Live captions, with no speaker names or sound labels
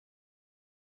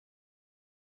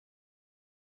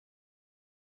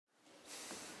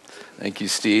Thank you,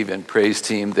 Steve, and praise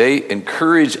team. They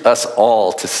encourage us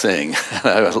all to sing.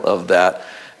 I love that.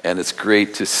 And it's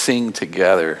great to sing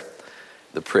together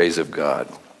the praise of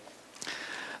God.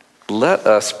 Let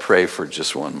us pray for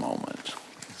just one moment.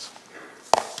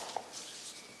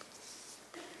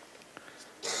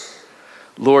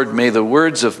 Lord, may the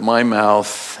words of my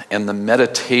mouth and the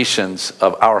meditations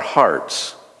of our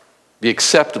hearts be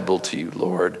acceptable to you,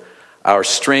 Lord, our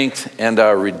strength and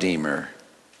our Redeemer.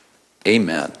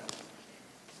 Amen.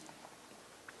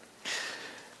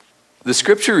 The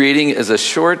scripture reading is a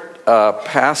short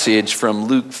passage from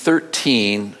Luke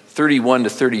 13, 31 to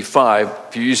 35.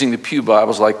 If you're using the Pew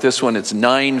Bibles like this one, it's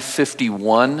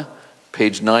 951,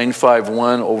 page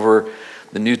 951 over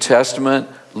the New Testament.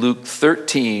 Luke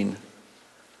 13,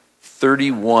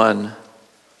 31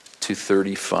 to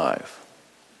 35.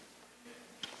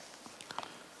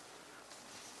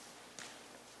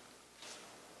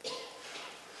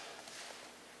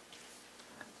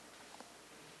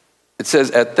 It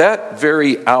says, at that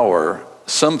very hour,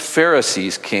 some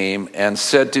Pharisees came and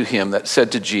said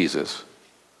to Jesus,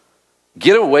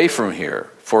 "Get away from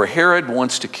here, for Herod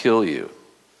wants to kill you."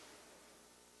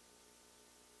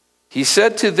 He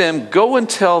said to them, "Go and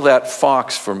tell that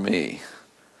fox for me.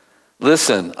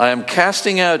 Listen, I am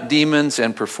casting out demons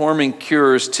and performing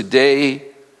cures today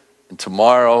and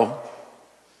tomorrow,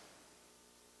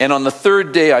 and on the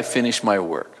third day I finish my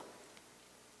work.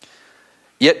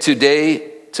 Yet today,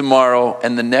 tomorrow,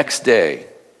 and the next day,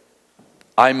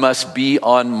 I must be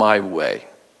on my way,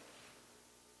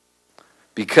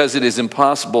 because it is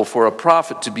impossible for a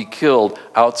prophet to be killed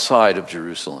outside of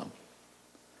Jerusalem.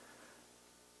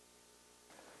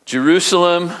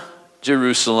 Jerusalem,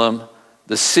 Jerusalem,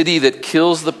 the city that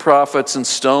kills the prophets and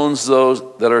stones those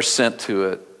that are sent to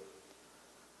it.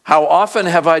 How often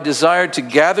have I desired to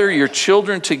gather your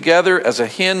children together as a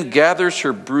hen gathers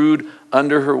her brood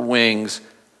under her wings,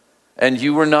 and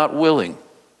you were not willing.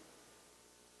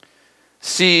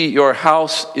 See, your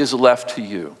house is left to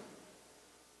you.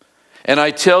 And I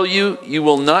tell you, you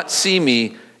will not see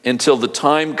me until the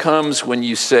time comes when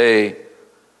you say,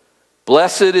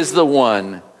 'Blessed is the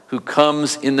one who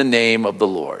comes in the name of the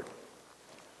Lord.'"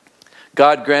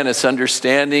 God grant us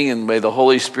understanding, and may the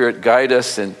Holy Spirit guide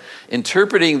us in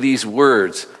interpreting these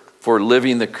words for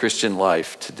living the Christian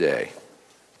life today.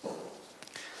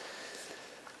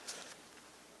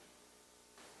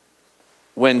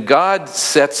 When God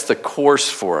sets the course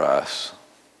for us,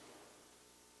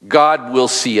 God will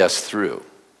see us through.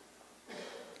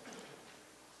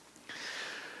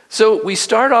 So we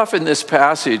start off in this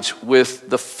passage with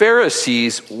the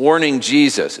Pharisees warning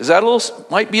Jesus.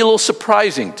 Might be a little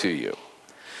surprising to you,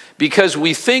 because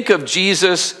we think of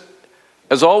Jesus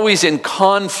as always in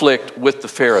conflict with the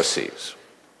Pharisees.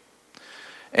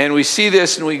 And we see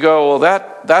this and we go, well,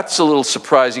 that's a little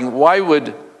surprising. Why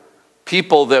would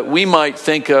people that we might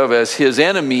think of as his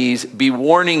enemies be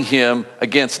warning him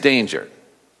against danger?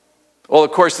 Well,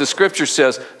 of course, the scripture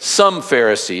says some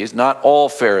Pharisees, not all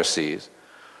Pharisees,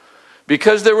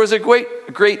 because there was a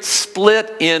great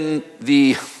split in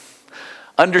the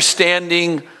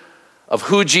understanding of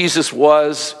who Jesus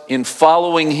was, in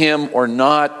following him or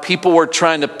not. People were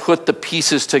trying to put the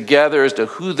pieces together as to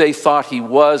who they thought he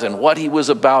was and what he was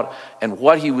about and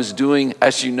what he was doing.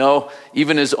 As you know,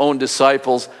 even his own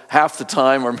disciples, half the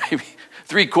time or maybe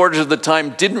 3/4 of the time,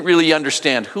 didn't really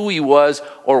understand who he was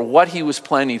or what he was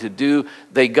planning to do.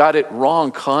 They got it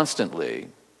wrong constantly.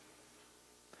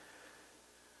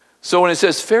 So when it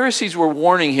says Pharisees were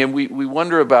warning him, we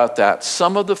wonder about that.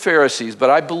 Some of the Pharisees, but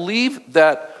I believe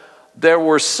that there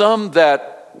were some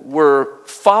that were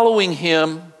following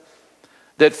him,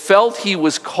 that felt he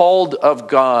was called of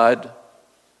God,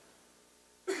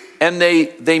 and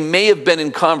they may have been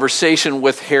in conversation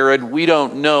with Herod, we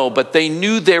don't know, but they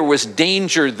knew there was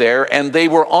danger there, and they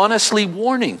were honestly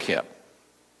warning him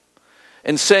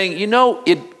and saying,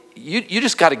 you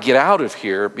just got to get out of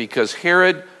here, because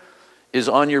Herod is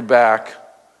on your back.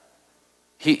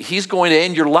 He's going to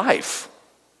end your life.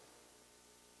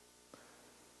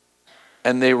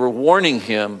 And they were warning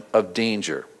him of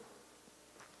danger.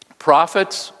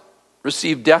 Prophets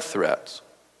receive death threats.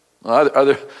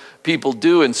 Other people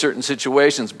do in certain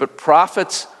situations, but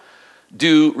prophets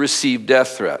do receive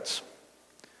death threats.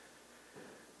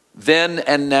 Then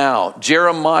and now,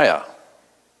 Jeremiah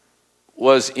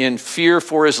was in fear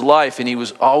for his life, and he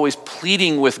was always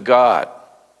pleading with God,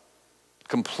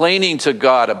 complaining to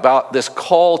God about this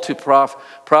call to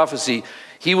prophecy.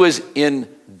 He was in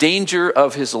danger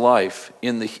of his life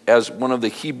as one of the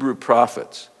Hebrew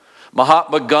prophets.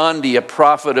 Mahatma Gandhi, a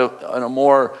prophet in a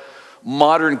more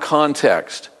modern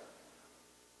context,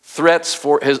 threats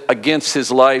against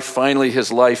his life, finally his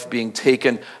life being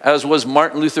taken, as was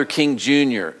Martin Luther King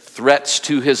Jr., threats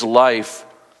to his life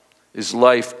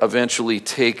eventually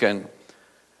taken.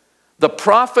 The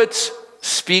prophets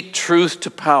speak truth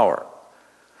to power.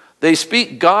 They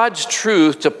speak God's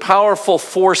truth to powerful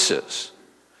forces.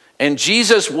 And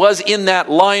Jesus was in that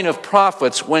line of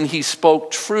prophets when he spoke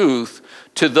truth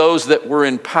to those that were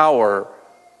in power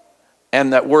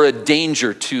and that were a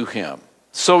danger to him.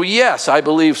 So yes, I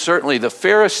believe certainly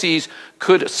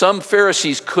some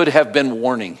Pharisees could have been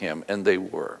warning him, and they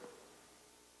were.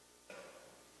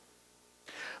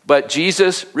 But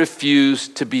Jesus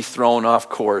refused to be thrown off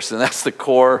course, and that's the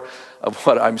core of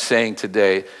what I'm saying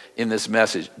today in this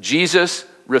message. Jesus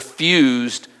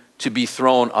refused to be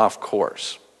thrown off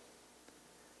course.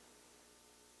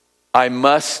 I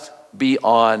must be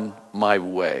on my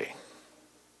way.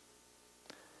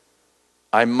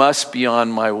 I must be on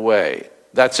my way.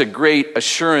 That's a great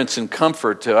assurance and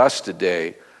comfort to us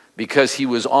today because he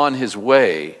was on his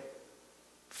way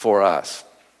for us.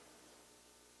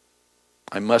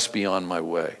 I must be on my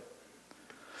way.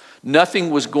 Nothing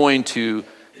was going to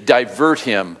divert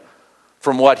him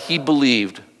from what he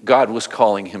believed God was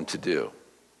calling him to do.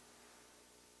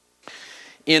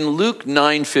 In Luke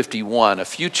 9:51, a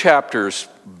few chapters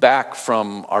back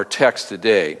from our text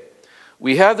today,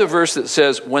 we have the verse that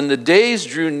says, when the days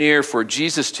drew near for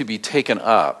Jesus to be taken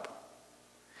up,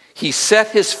 he set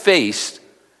his face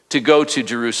to go to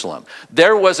Jerusalem.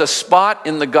 There was a spot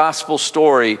in the gospel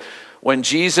story when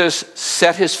Jesus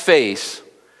set his face.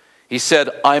 He said,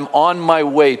 I'm on my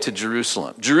way to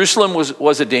Jerusalem. Jerusalem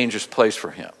was a dangerous place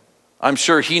for him. I'm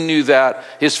sure he knew that.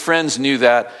 His friends knew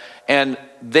that. And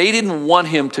they didn't want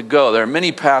him to go. There are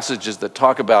many passages that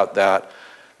talk about that.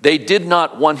 They did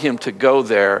not want him to go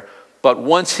there. But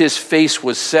once his face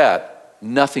was set,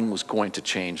 nothing was going to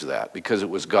change that because it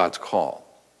was God's call.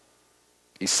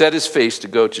 He set his face to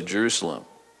go to Jerusalem.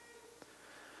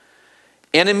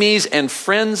 Enemies and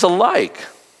friends alike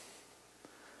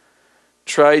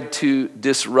tried to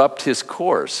disrupt his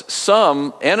course.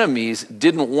 Some enemies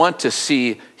didn't want to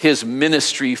see his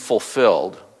ministry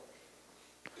fulfilled.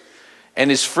 And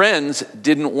his friends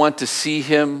didn't want to see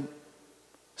him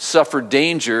suffer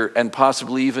danger and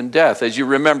possibly even death. As you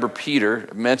remember, Peter,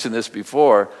 I mentioned this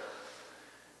before,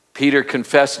 Peter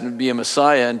confessed him to be a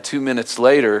Messiah, and 2 minutes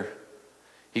later,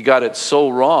 he got it so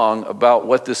wrong about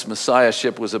what this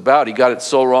Messiahship was about. He got it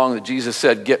so wrong that Jesus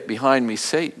said, get behind me,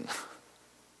 Satan.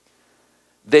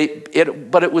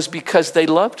 But it was because they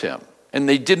loved him, and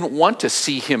they didn't want to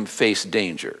see him face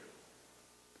danger.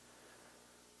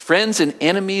 Friends and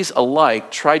enemies alike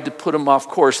tried to put him off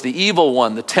course. The evil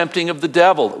one, the tempting of the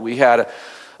devil that we had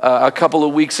a couple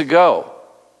of weeks ago,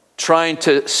 trying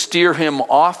to steer him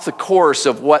off the course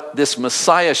of what this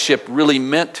Messiahship really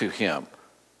meant to him.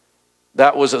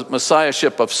 That was a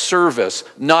Messiahship of service,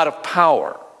 not of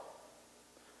power.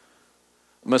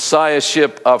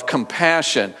 Messiahship of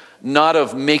compassion, not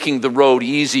of making the road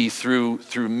easy through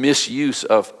misuse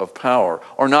of power,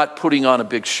 or not putting on a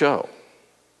big show.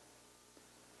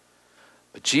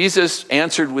 But Jesus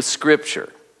answered with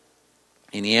Scripture,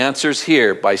 and he answers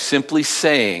here by simply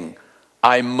saying,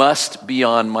 I must be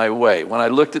on my way. When I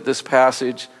looked at this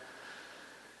passage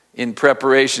in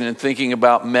preparation and thinking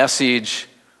about message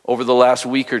over the last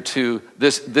week or two,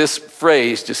 this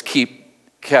phrase just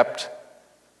kept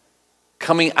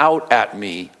coming out at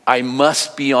me. I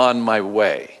must be on my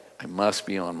way. I must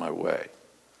be on my way.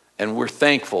 And we're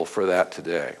thankful for that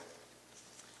today.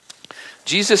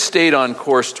 Jesus stayed on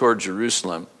course toward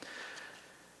Jerusalem,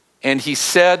 and he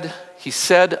said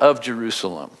of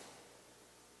Jerusalem,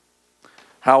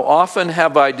 how often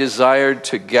have I desired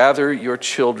to gather your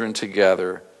children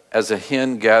together as a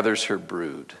hen gathers her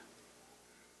brood.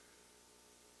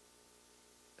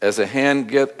 As a hen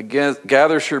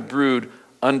gathers her brood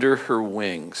under her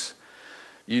wings.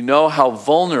 You know how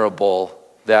vulnerable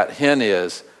that hen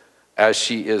is as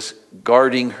she is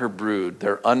guarding her brood.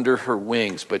 They're under her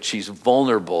wings, but she's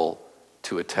vulnerable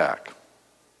to attack.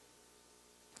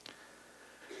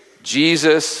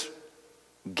 Jesus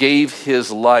gave his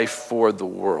life for the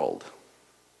world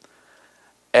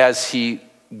as he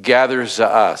gathers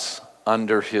us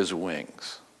under his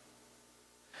wings.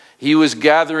 He was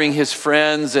gathering his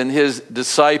friends and his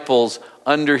disciples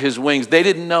under his wings. They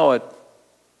didn't know it.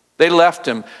 They left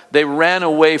him. They ran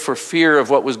away for fear of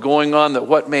what was going on, that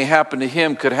what may happen to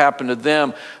him could happen to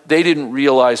them. They didn't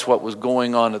realize what was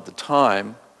going on at the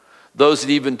time. Those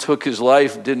that even took his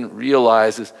life didn't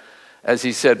realize, as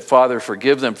he said, Father,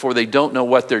 forgive them, for they don't know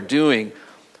what they're doing.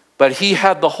 But he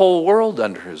had the whole world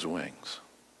under his wings.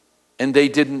 And they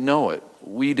didn't know it.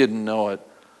 We didn't know it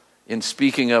in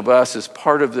speaking of us as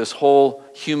part of this whole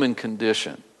human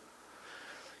condition.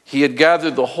 He had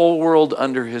gathered the whole world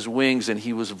under his wings, and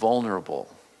he was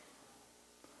vulnerable.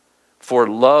 For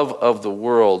love of the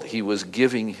world, he was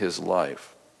giving his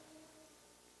life.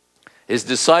 His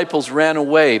disciples ran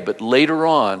away, but later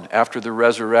on, after the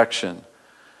resurrection,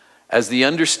 as the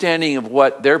understanding of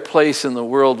what their place in the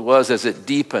world was, as it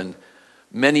deepened,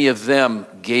 many of them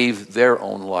gave their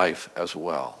own life as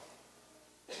well.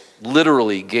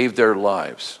 Literally gave their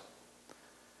lives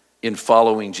in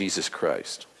following Jesus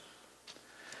Christ.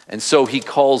 And so he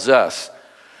calls us,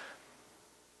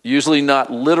 usually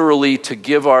not literally to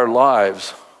give our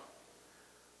lives,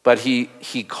 but he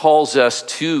calls us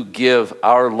to give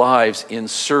our lives in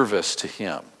service to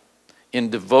him, in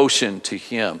devotion to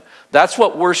him. That's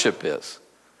what worship is.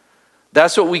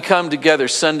 That's what we come together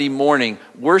Sunday morning.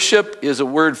 Worship is a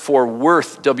word for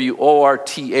worth,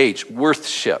 W-O-R-T-H,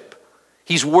 worthship.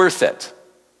 He's worth it.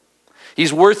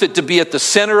 He's worth it to be at the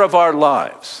center of our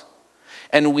lives.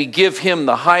 And we give him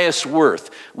the highest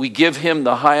worth. We give him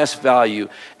the highest value.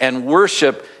 And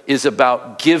worship is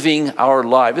about giving our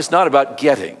life. It's not about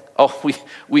getting. Oh,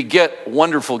 we get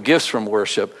wonderful gifts from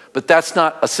worship, but that's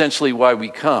not essentially why we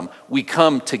come. We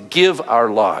come to give our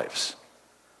lives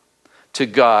to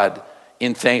God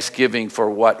in thanksgiving for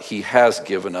what he has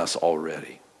given us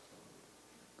already.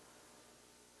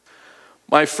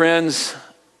 My friends,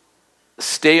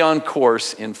 stay on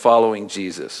course in following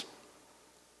Jesus.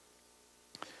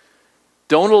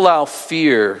 Don't allow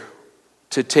fear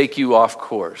to take you off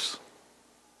course.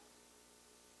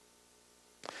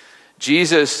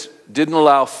 Jesus didn't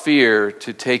allow fear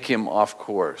to take him off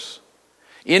course.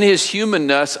 In his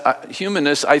humanness,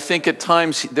 I think at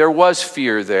times there was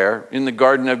fear there, in the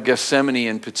Garden of Gethsemane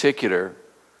in particular.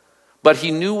 But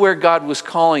he knew where God was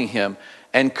calling him,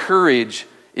 and courage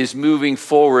is moving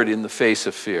forward in the face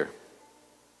of fear.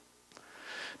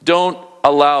 Don't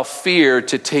allow fear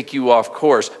to take you off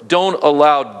course. Don't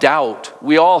allow doubt.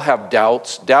 We all have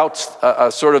doubts. Doubt's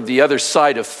sort of the other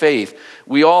side of faith.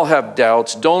 We all have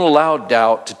doubts. Don't allow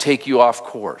doubt to take you off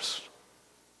course.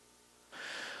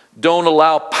 Don't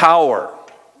allow power.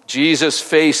 Jesus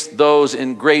faced those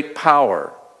in great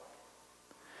power.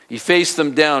 He faced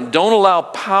them down. Don't allow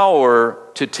power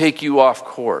to take you off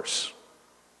course.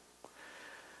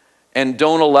 And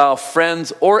don't allow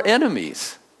friends or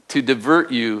enemies to divert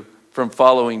you from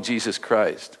following Jesus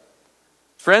Christ.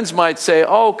 Friends might say,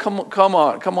 oh, come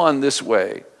on this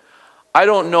way. I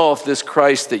don't know if this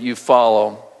Christ that you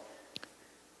follow,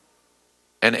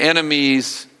 and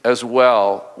enemies as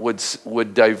well,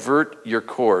 would divert your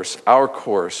course, our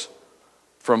course,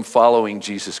 from following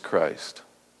Jesus Christ.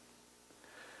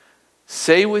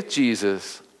 Say with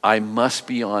Jesus, I must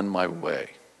be on my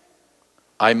way.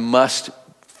 I must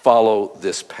follow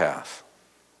this path.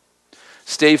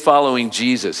 Stay following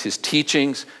Jesus, his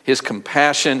teachings, his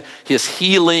compassion, his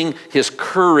healing, his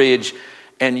courage,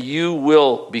 and we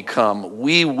will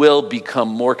become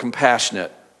more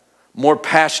compassionate, more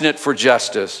passionate for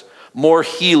justice, more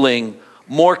healing,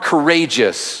 more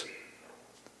courageous.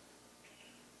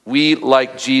 We,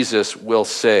 like Jesus, will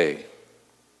say,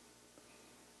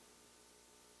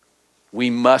 we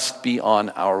must be on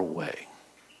our way.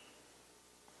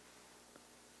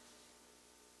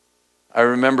 I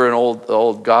remember an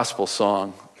old gospel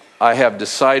song. I have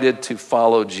decided to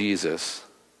follow Jesus.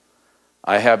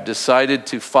 I have decided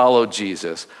to follow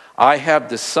Jesus. I have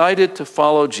decided to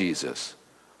follow Jesus.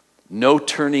 No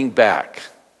turning back.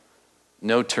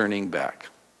 No turning back.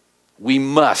 We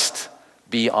must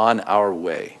be on our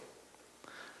way.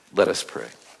 Let us pray.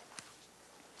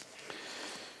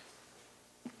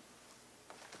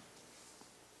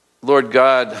 Lord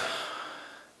God,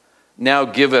 now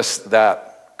give us that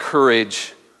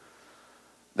courage,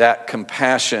 that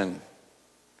compassion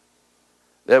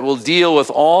that will deal with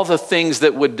all the things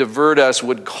that would divert us,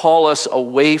 would call us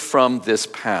away from this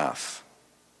path,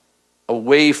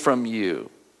 away from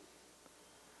you.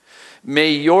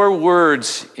 May your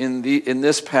words in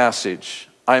this passage,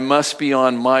 I must be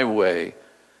on my way,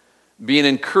 be an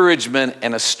encouragement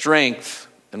and a strength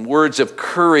and words of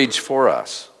courage for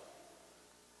us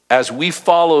as we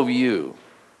follow you,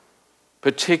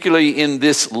 particularly in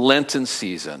this Lenten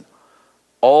season,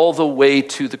 all the way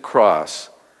to the cross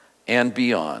and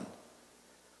beyond.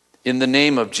 In the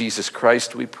name of Jesus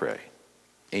Christ we pray.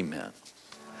 Amen.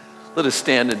 Let us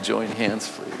stand and join hands,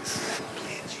 please.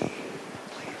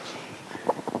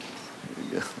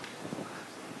 Good.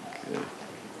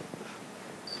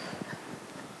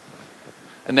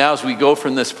 And now as we go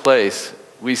from this place,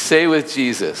 we say with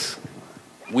Jesus,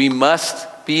 we must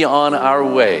be on our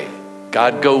way.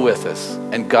 God go with us,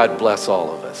 and God bless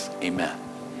all of us. Amen.